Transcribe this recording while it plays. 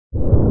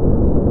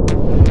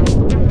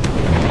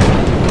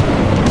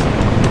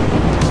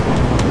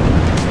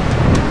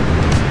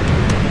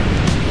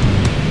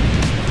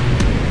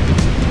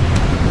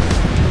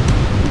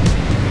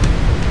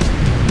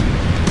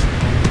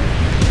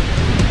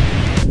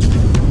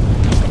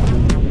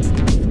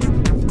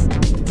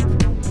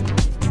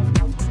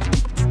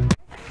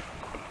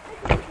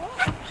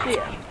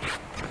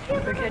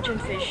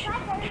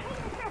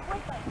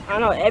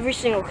know, every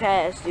single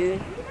cast, dude.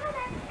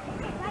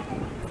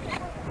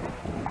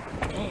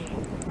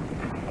 Dang.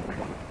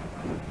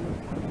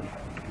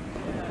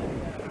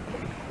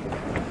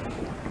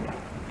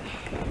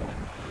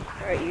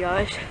 Alright, you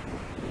guys.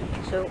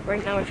 So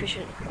right now we're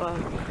fishing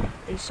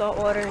in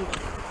saltwater in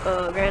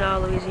Grand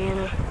Isle,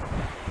 Louisiana.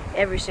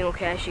 Every single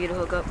cast you get a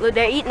hook up. Look,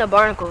 they're eating the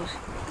barnacles.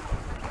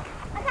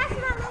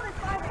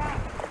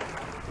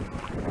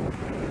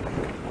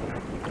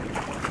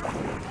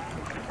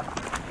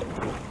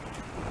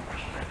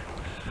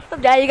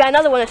 Look, Dad, you got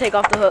another one to take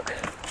off the hook.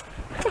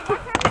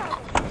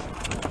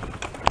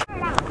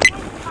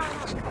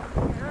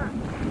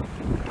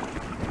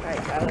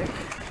 Alright, Tyler.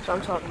 That's what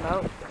I'm talking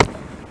about.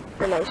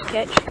 A nice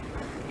catch.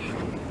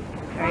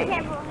 Alright.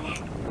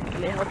 Let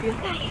me help you.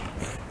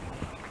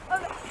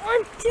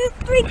 1, 2,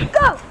 3,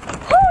 go!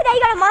 Oh, now you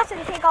got a monster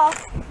to take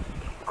off.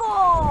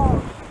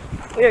 Go!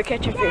 We are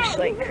catching fish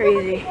like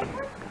crazy.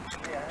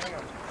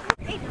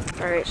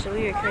 Alright, so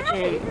we are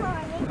catching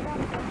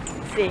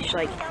fish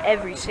like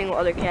every single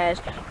other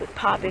cast with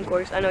popping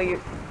corks. I know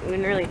you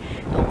really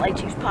don't like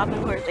to use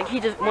popping corks. Like he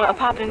just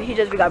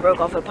got broke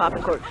off with a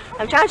popping cork.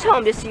 I'm trying to tell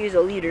him just to use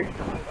a leader.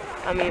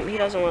 I mean, he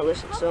doesn't want to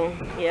listen. So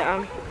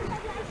yeah,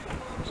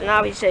 so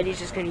now he said he's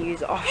just gonna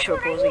use the offshore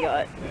poles we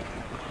got.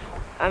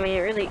 I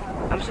mean, really,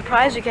 I'm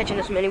surprised we're catching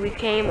this many. We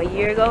came a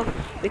year ago.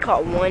 We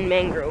caught one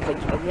mangrove,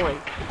 like one.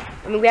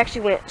 I mean, we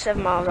actually went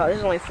 7 miles out. This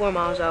is only 4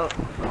 miles out.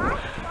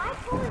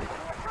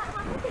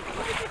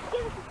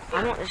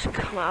 I want this to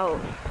come out.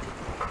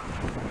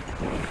 My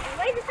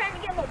legs are starting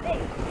to get a little big.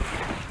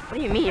 What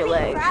do you mean your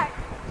legs? I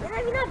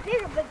mean, not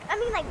bigger, but I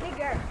mean like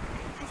bigger. I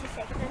should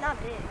say, because they're not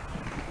big.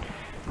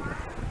 I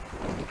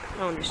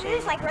don't understand. They're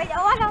just like right there.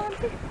 Oh, I got one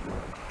too.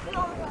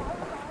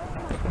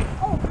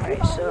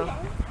 Alright, so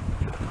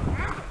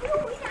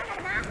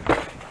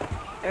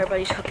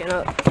everybody's hooking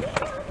up.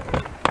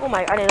 Oh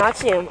my, I did not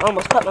see him. I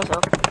almost cut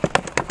myself.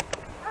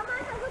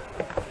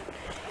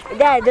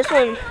 Dad, this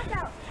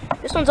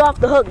one's off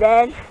the hook,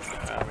 Dad.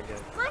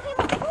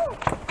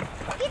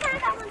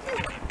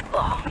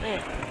 Oh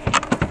man.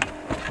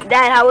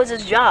 Dad, how was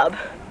his job?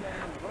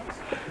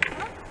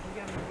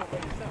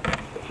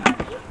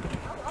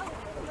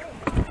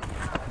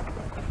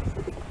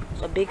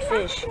 It's a big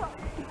fish.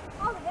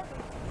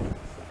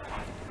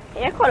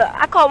 Yeah,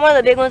 I caught one of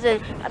the big ones,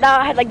 and I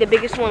thought I had like the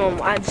biggest one on.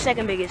 I had the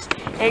second biggest,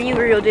 and you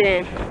reeled it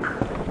in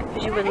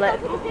because you wouldn't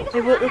let. Wait,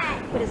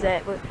 what is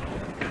that?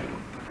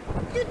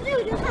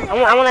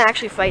 I want to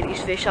actually fight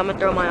these fish. So I'm gonna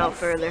throw mine out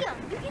further. I'm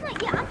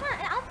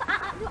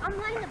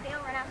letting the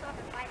bail run out so I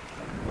can fight.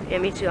 Yeah,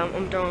 me too.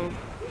 I'm throwing.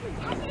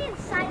 What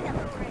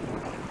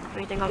do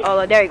you think?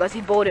 Oh, there he goes.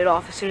 He bolted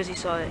off as soon as he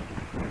saw it.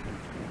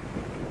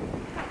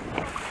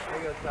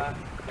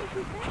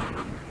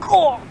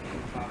 Oh!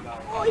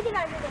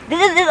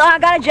 I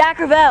got a Jack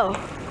Ravel. No,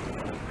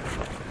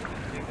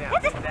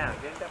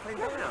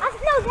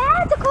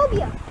 that's a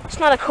cobia. It's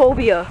not a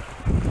cobia.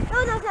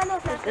 No,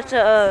 it's not. It's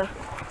a.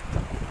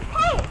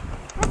 Hey!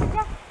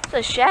 It's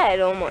a shad.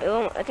 Almost.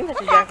 I think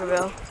that's a Jack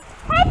Ravel.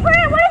 Hey,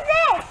 Pern, what is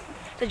this?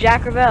 It's a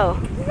Jack Ravel.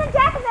 This is a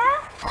Jack Ravel?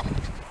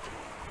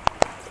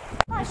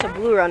 It's a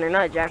blue runner,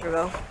 not a Jack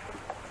Ravel.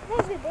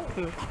 That's good bait.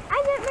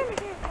 I never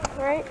remember this.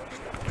 Right?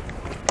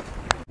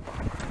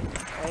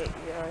 Right,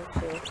 yeah,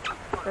 so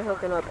they're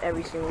hooking up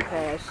every single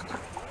cast.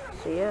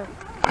 So yeah.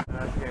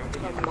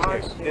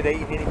 Did they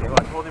eat anything?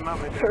 Like, hold him up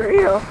right there. For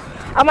real.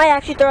 I might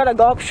actually throw out a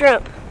gulp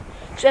shrimp.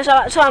 So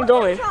that's what I'm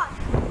doing.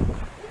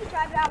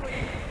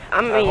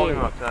 I mean, hold him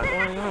up, son.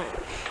 why not?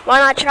 Why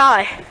not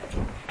try?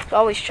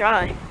 Always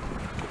try.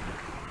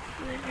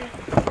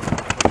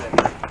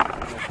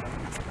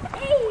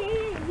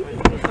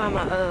 Let me find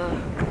my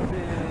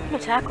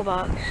tackle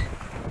box.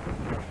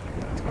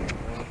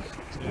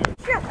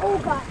 Oh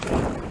god.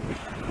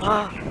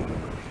 Wow.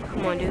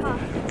 Come on, dude.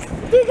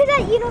 Dude, cause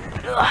that, you know.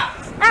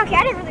 Okay,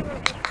 I didn't really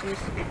want to.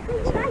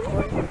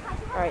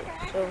 Alright,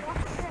 so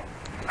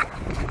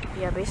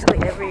yeah, basically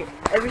every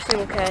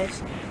single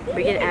cast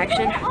we get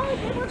action.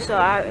 So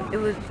it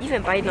was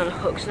even biting on the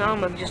hook. So now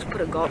I'm gonna just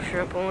put a gulp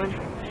shrimp on.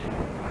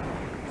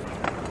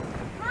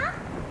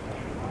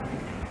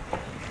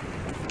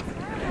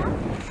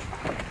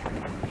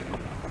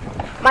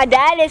 My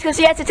dad is, because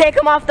he has to take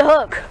him off the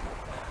hook.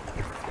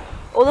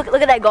 Oh,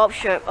 look at that gulp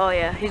shrimp. Oh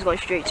yeah, he's going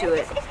straight to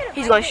it.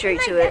 He's going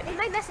straight to it. It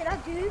might mess it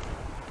up, dude.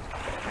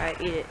 Alright,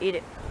 eat it, eat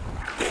it.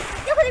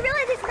 No, but I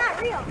realize it's not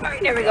real.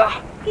 Alright, there we go.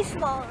 He's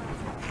small.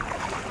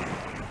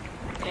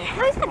 Okay.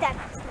 No, he's not that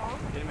small.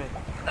 Get him in. He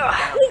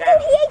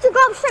ate your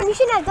gulp shrimp. You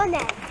shouldn't have done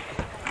that.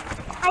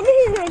 I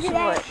knew he was going to do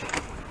that.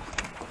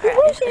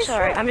 Alright, it's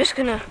alright. I'm just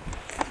gonna.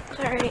 It's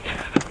alright.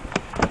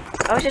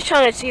 I was just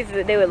trying to see if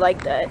they would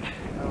like that.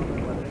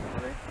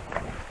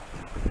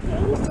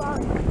 Yeah, he's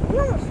swallowed. He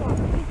almost swallowed.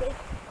 He's big.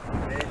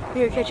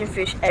 We are catching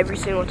fish every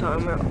single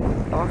time we're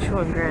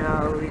offshore in Grand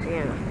Isle,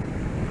 Louisiana.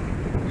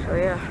 So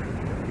yeah.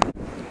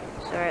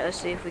 So alright, let's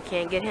see if we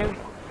can't get him.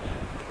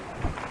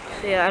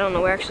 So yeah, I don't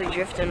know. We're actually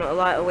drifting a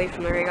lot away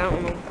from the rig. I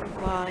don't know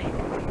why.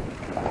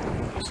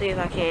 Let's see if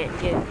I can't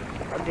get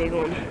a big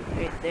one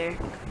right there.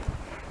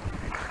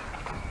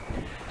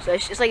 So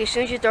it's like as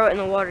soon as you throw it in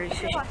the water, these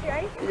fish.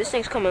 Dude, this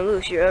thing's coming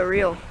loose. You're a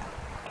reel.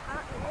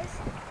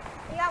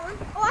 You got one?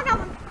 Oh, I got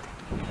one.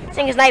 This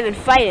thing is not even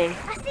fighting.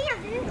 I see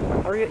him,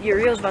 dude. Or your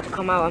reel's about to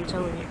come out. I'm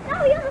telling you.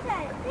 No, you almost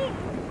had it. See?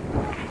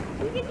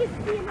 You can just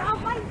see him. I'll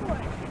fight for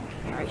it.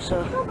 All right,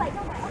 so. Don't bite,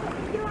 don't bite.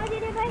 Okay, you know what I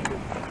did there, babe?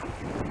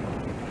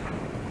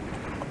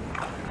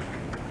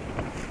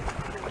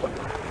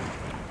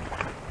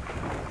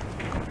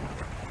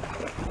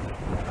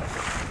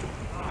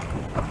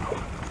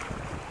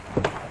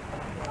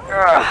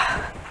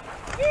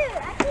 Dude,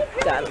 I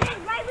keep Got drilling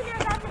it right when they're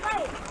about to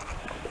bite.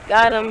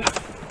 Got him.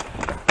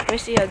 Let me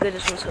see how good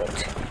this one's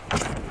hooked.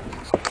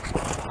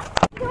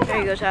 There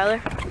you go,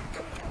 Tyler.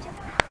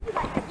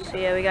 So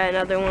yeah, we got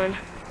another one.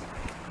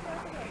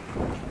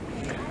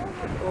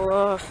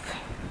 Woof.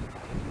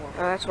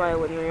 Oh, that's why I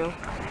wouldn't reel.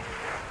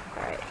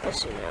 Alright,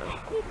 let's see now.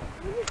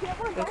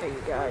 Okay,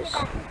 you guys.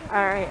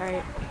 Alright.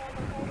 Hey,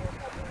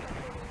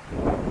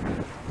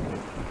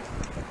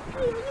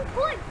 when you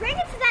pull it, bring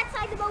it to that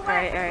side of the boat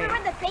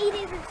where the bait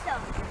is and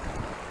stuff.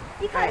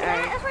 Because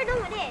that's where no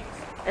one is.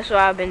 That's what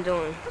I've been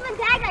doing. Come on,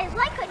 Dad, guys,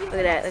 like cut you. Look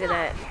at that, look at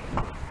that.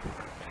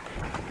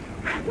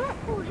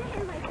 Don't pull it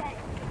in like that.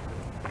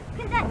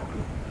 Look at that.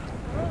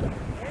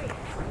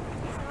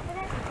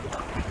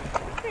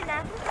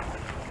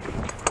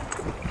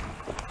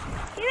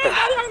 Here, Dad,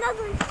 you got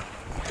another one.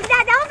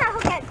 Dad, that was not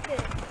hook at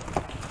good.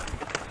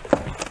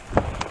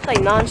 It's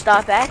like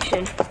non-stop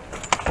action.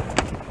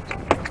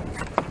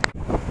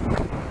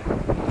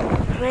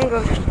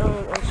 Mangrove just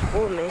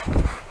spoiled me.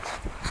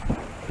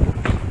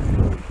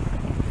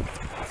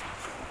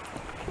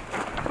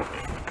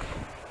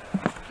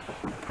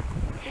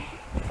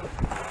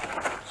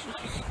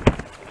 Jeez.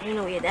 I didn't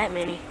know we had that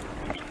many.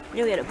 I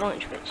knew we had a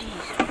bunch, but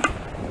jeez.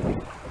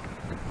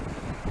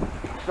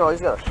 No, he's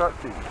got a shark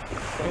tooth.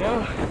 I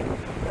know.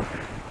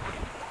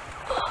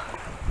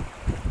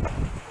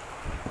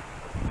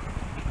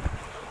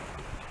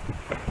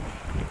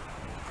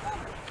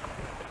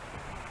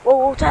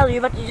 Whoa, Tyler,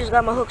 you just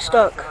got my hook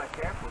stuck.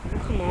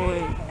 Come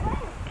on.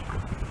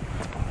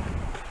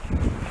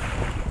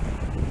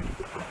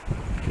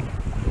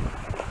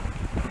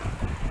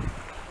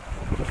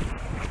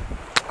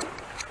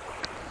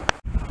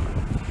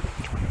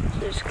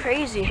 It's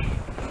crazy.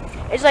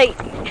 It's like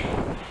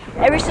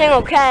every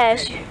single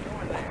cast.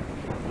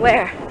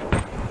 Where?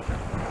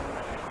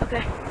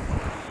 Okay.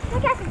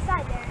 Look at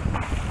inside there.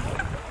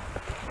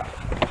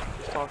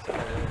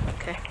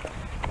 Okay.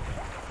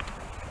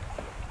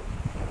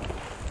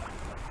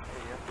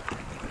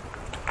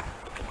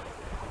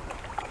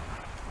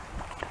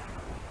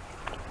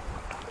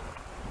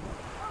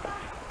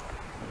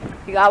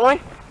 You got one?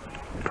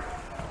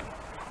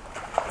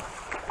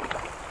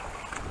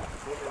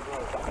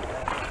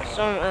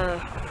 Some,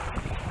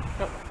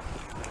 nope.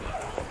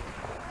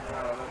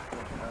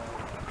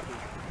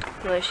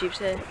 Another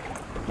sheepshead.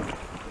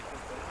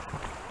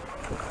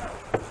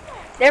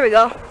 There we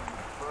go.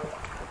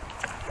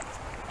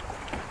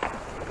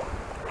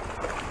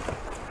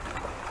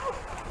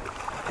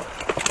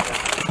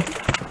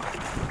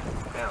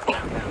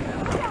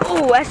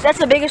 Oh, that's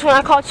the biggest one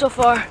I caught so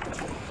far.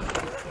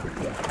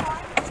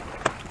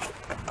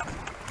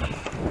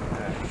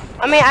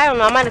 I mean, I don't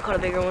know. I might have caught a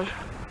bigger one.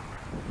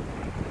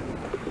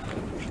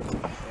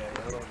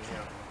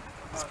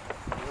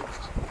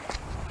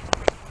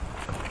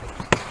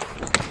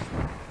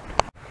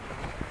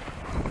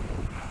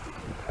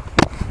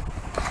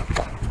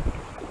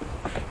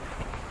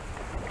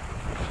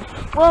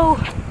 Whoa!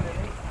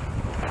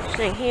 This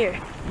thing here.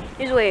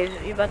 These waves,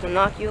 you're about to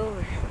knock you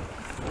over.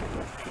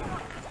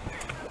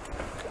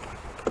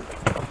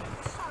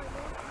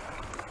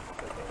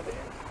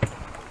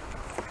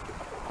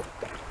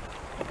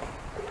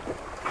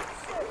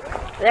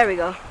 There we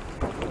go.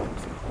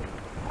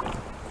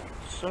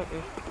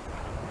 Something.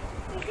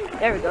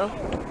 There we go.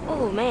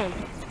 Oh man,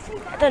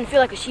 that doesn't feel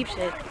like a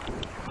sheepshead.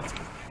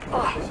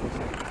 Oh,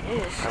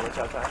 it is.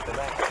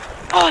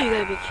 Oh, you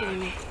gotta be kidding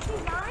me.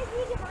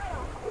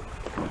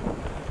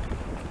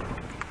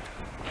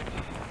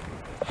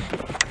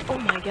 Oh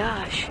my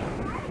gosh.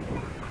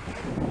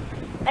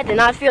 That did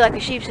not feel like a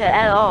sheepshead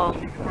at all.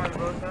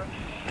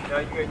 No,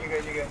 you good.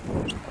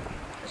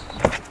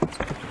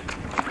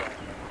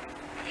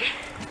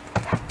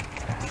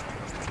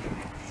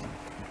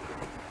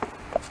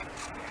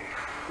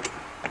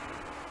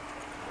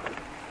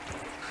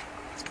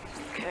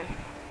 Okay.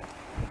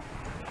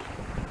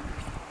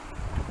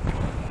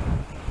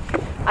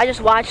 I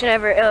just watch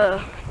whenever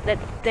that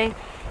thing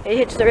it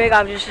hits the rig.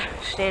 I'm just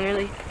stand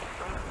really.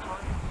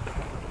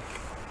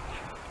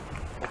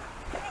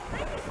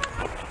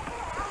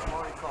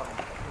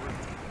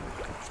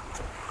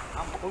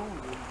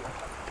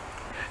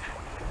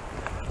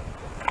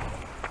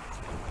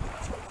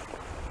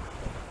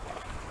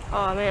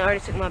 Oh man, I already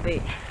took my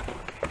bait.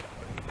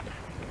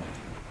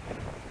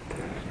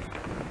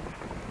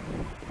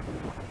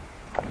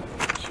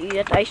 Gee,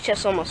 that ice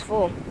chest's almost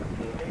full.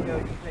 There you go,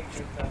 you take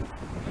your time.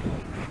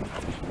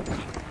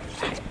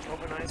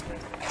 Open ice cream?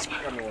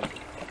 Come on.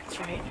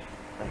 Alright.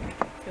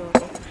 You're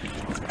welcome.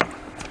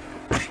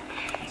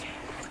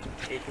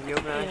 Can you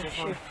open that? Yeah,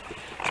 sure.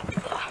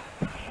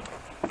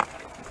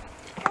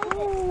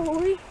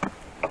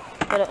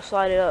 Gotta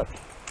slide it up.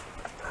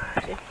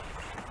 See?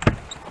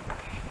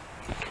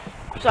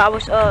 So I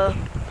was trying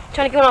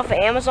to get one off of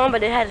Amazon,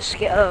 but it had a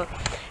scale.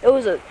 It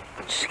was a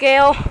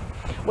scale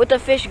with a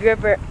fish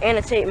gripper and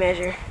a tape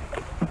measure.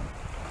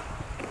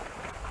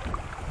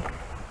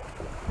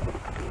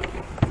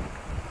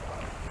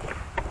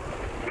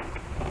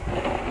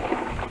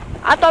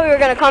 I thought we were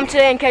gonna come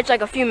today and catch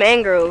like a few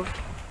mangrove,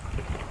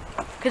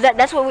 cause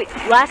that's what we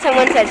last time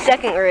went to that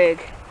second rig.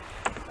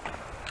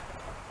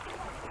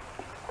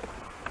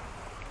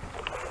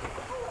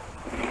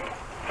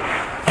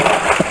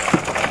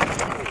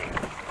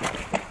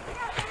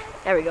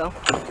 There we go.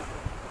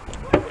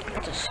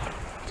 It's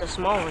a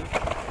small one.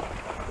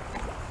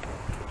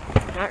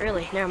 Not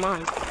really. Never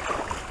mind.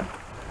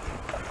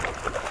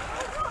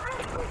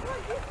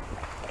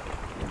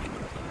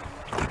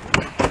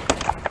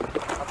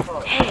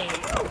 Dang.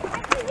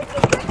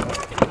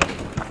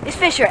 These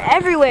fish are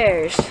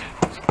everywhere.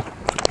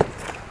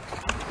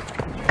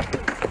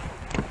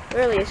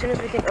 Really, as soon as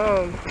we can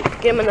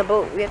get them in the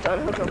boat, we have to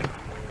unhook them.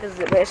 Because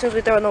as soon as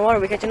we throw it in the water,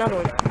 we catch another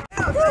one.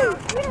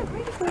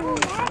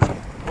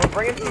 We'll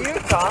bring it to you,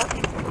 Tom.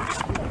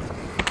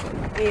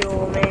 Big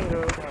old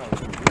mangrove.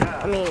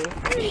 I mean,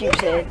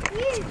 sheepshead.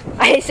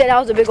 I said that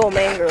was a big old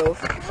mangrove.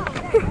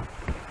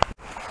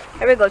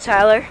 There we go,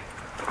 Tyler.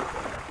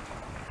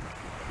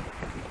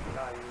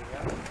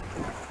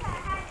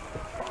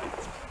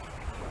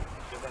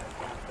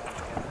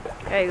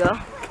 There you go.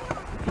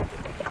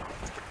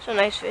 It's a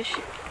nice fish.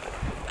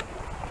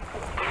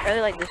 I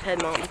really like this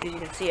head mount because you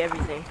can see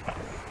everything.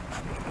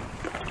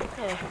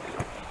 Yeah.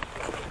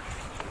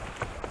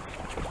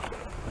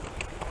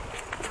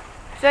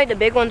 I feel like the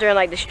big ones are in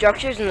like the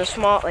structures and the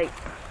small, like,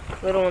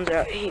 little ones are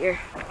out here.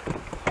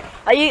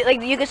 Like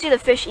you can see the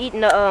fish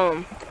eating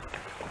the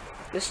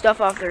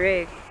stuff off the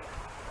rig.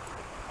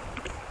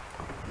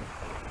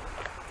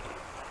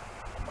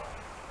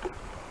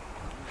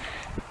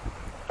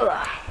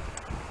 Ugh.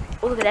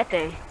 Oh, look at that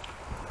thing.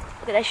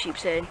 Look at that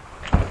sheepshead.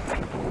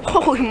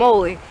 Holy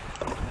moly.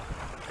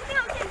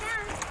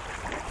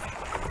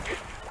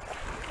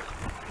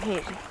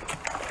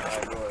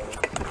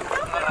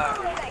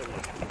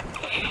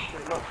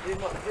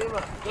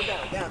 Go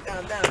down.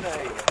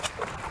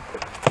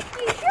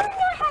 You sure you're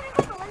not having like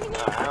a lemon?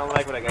 I don't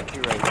like what I got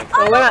you right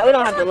now. Well, we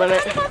don't have the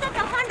limit.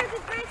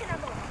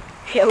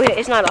 Yeah,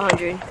 it's not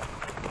 100. I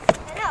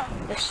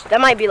know. That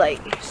might be like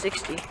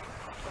 60.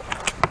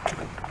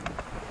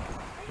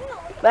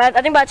 But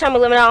I think by the time we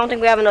limit out, I don't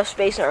think we have enough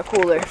space in our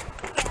cooler.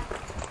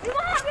 We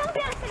won't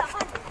be able to fit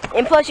 100.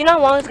 And plus, you know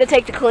how long it's gonna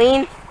take to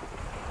clean?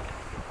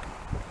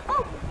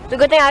 Oh. It's a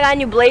good thing I got a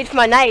new blade for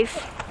my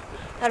knife.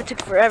 That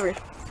took forever.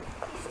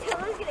 Still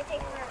is gonna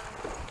take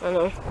forever. I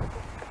know.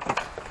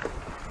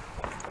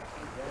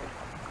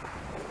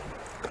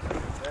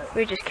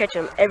 We just catch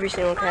them every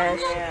single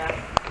cast. Yeah.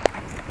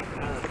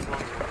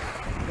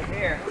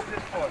 Here, what's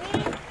this for?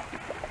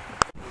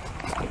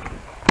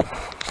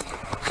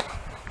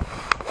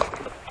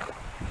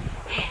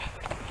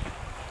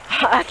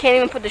 I can't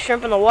even put the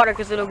shrimp in the water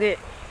because it'll get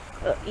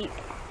eat.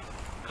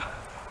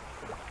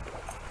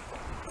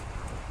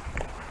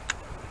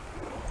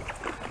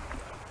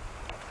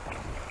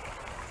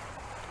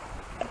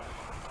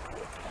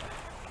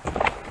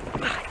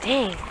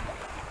 Dang.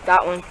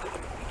 Got one.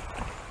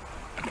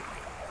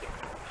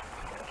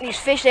 These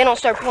fish, they don't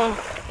start pulling.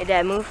 Hey,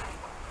 Dad, move.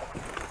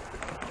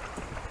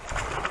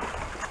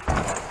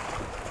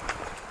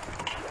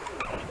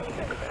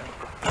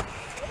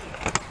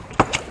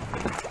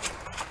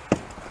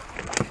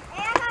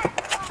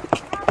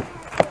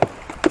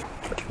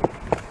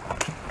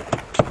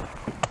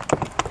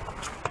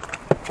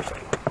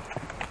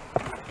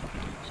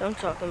 That's what I'm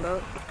talking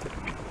about.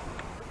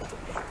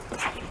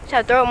 Just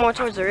have to throw it more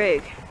towards the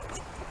rig.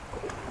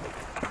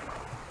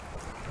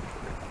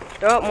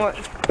 Throw it more.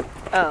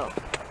 Oh.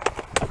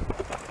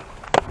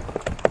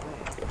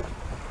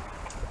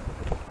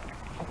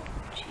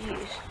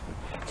 Jeez.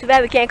 Too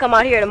bad we can't come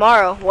out here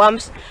tomorrow. Well,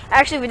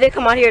 actually, if we did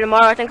come out here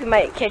tomorrow, I think we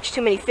might catch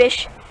too many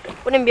fish.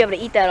 Wouldn't be able to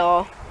eat that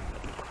all.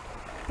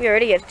 We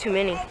already have too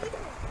many.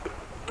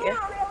 Yeah.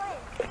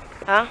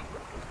 Huh?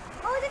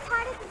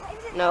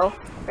 No.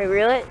 We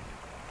reel it?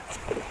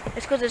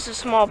 It's because it's a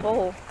small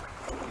pole.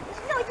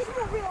 No, you just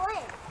won't reel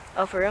in.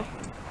 Oh, for real?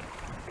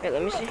 Okay,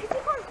 let me see.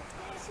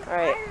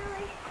 Alright. Alright.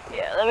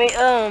 Yeah, let me,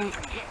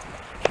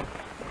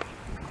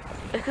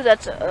 because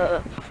that's,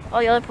 all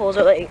the other poles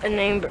are like a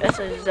name, that's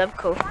a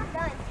Zebco. I'm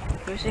done.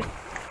 Let me see.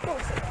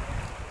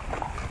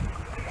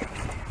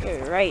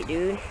 You're right,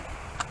 dude.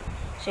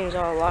 This thing's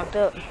all locked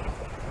up.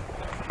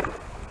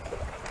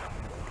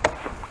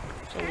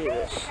 Let's do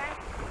this.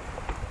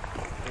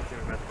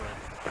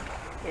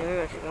 Yeah,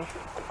 we're about to go.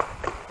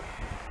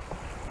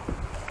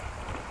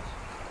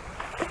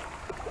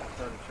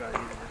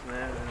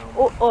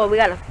 Oh, we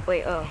got a,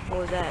 wait, what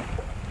was that?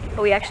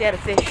 Oh, we actually had a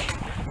fish.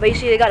 But you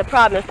see, they got a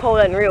problem. This pole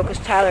doesn't reel because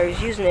Tyler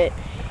is using it.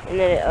 And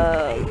then it,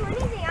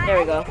 there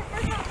we go.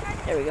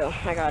 There we go.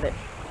 I got it.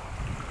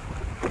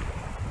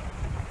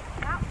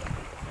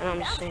 I don't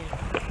understand.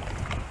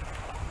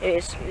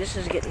 This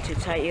is getting too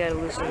tight. You gotta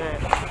loosen that.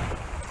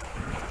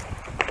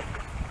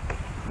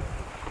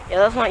 Yeah,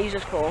 let's not use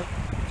this pole.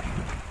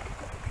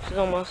 This is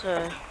almost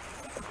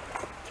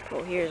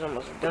pole here is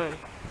almost done.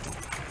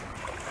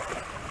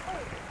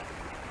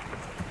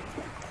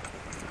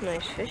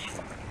 Nice fish.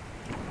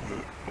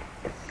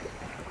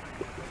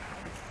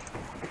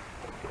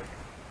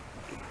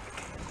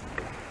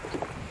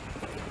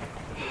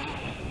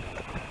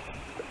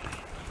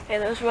 Hey,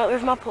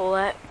 where's my pole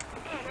at?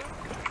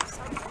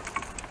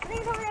 I think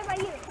it's over there by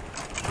you.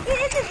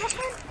 This is this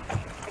one.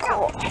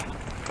 Oh.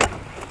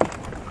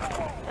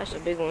 That's a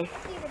big one.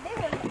 See, the big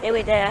one. Hey,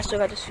 wait, Dad, I still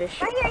got this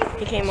fish. Right here.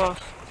 He came off.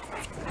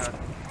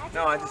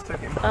 No, I just took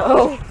him.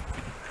 Oh.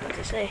 What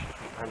to say?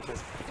 I'm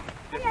just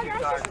Yeah, too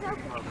that's tired just to keep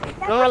him up.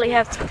 Don't really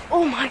have to.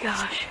 Oh my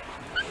gosh.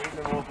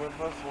 Even we'll swim.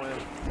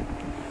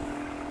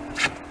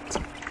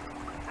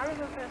 I was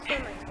going for a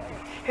swim right there.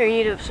 Here,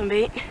 you need some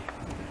bait.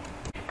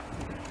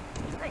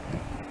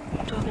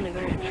 I'm talking to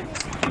Grant.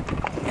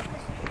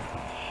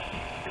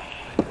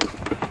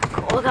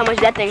 Oh, look how much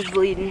that thing's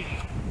bleeding.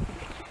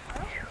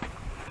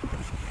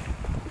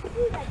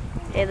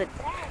 Hey, look.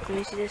 Let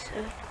me see this.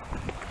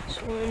 This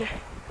one.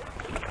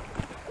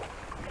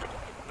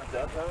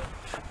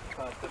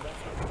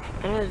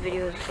 I know this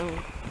video is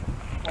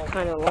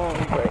kind of long,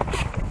 but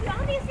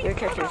they're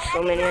catching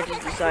so many. I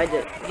just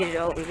decided to get it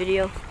out in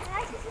video.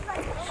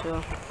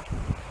 So,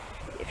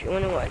 if you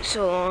want to watch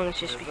so long, it's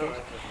just because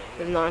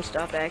of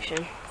non-stop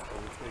action.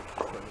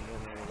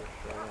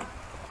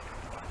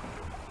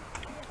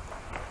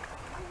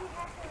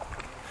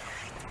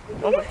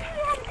 Okay.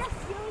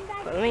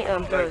 But let me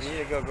throw this. You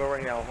need to go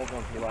right now. I'll hold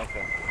on to your last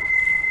one.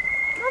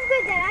 I'm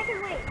good, Dad. I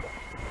can wait.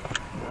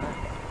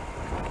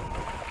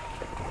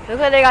 Looks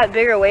like they got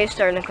bigger waves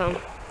starting to come.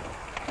 There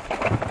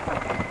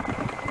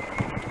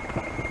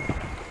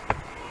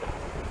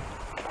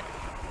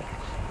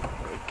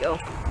we go.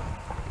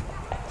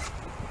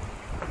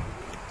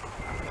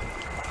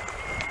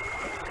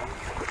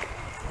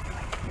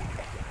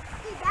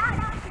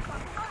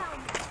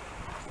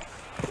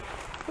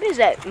 What is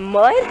that,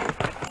 mud?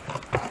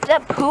 Is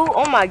that poo?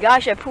 Oh my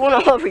gosh, that pooing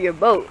all over your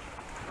boat.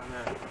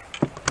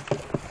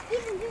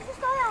 Ethan, just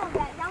throw that one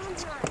back. That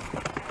one's not.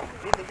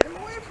 Ethan, get him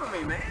away from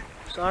me, man.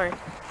 Sorry.